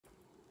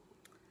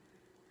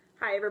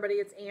Hi everybody,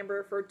 it's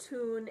Amber for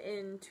Tune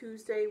In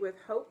Tuesday with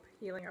Hope,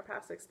 Healing Our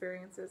Past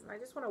Experiences. And I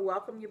just want to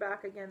welcome you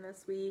back again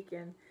this week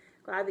and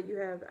glad that you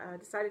have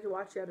decided to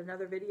watch yet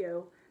another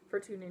video for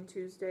Tune In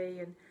Tuesday.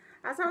 And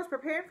as I was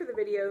preparing for the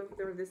video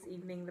this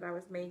evening that I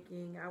was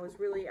making, I was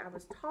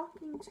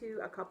talking to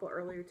a couple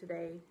earlier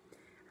today.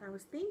 And I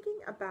was thinking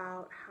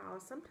about how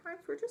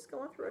sometimes we're just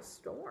going through a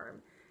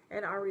storm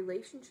in our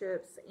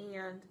relationships,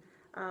 and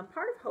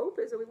part of hope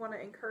is that we want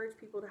to encourage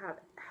people to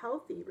have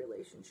healthy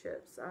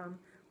relationships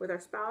with our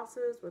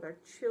spouses, with our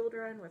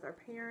children, with our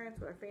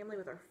parents, with our family,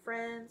 with our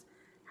friends.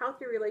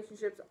 Healthy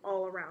relationships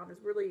all around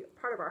is really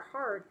part of our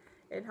heart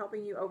in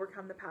helping you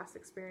overcome the past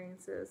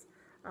experiences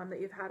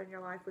that you've had in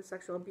your life with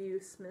sexual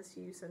abuse,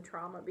 misuse, and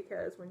trauma,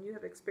 because when you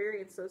have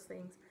experienced those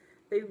things,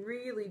 they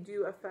really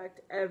do affect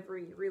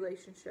every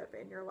relationship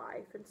in your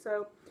life. And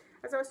so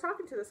as I was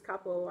talking to this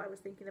couple, I was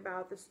thinking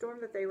about the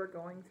storm that they were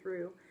going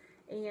through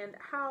and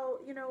how,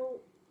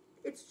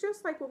 it's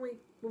just like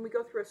when we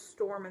go through a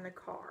storm in the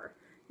car.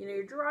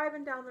 You're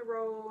driving down the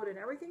road and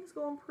everything's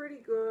going pretty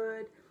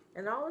good,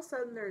 and all of a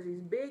sudden there's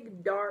these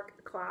big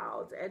dark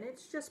clouds, and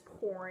it's just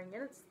pouring,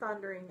 and it's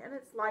thundering, and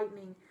it's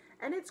lightning,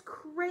 and it's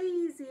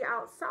crazy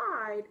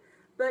outside,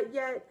 but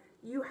yet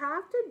you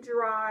have to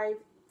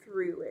drive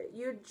through it.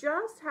 You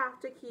just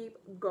have to keep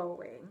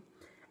going.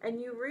 And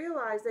you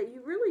realize that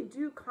you really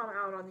do come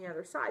out on the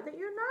other side, that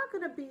you're not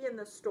going to be in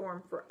the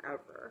storm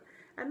forever.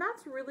 And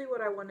that's really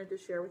what I wanted to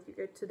share with you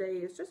guys today,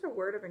 is just a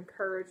word of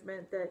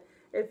encouragement that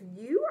if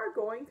you are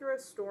going through a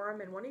storm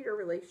in one of your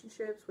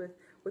relationships with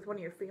one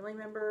of your family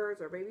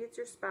members, or maybe it's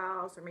your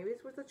spouse, or maybe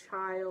it's with a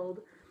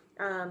child,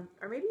 or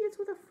maybe it's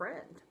with a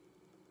friend,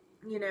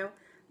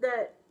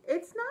 that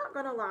it's not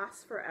going to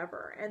last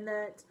forever. And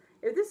that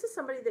if this is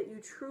somebody that you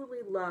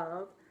truly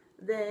love,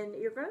 then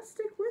you're going to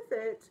stick with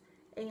it.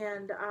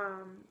 And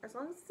as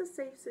long as it's a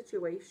safe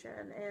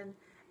situation,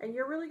 and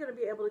you're really going to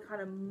be able to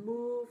kind of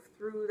move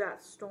through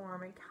that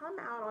storm and come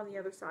out on the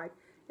other side,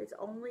 it's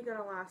only going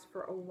to last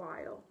for a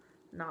while,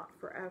 not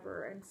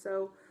forever. And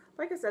so,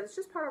 like I said, it's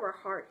just part of our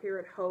heart here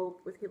at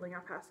Hope with Healing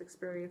Our Past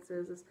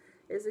Experiences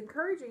is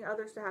encouraging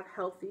others to have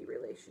healthy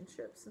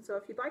relationships. And so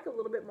if you'd like a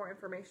little bit more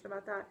information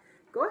about that,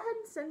 go ahead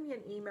and send me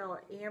an email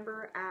at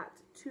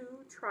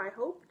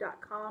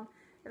amber@2tryhope.com,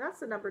 and that's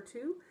the number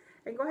 2.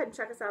 And go ahead and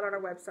check us out on our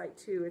website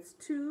too. It's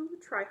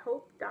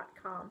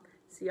 2tryhope.com.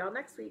 See y'all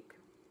next week.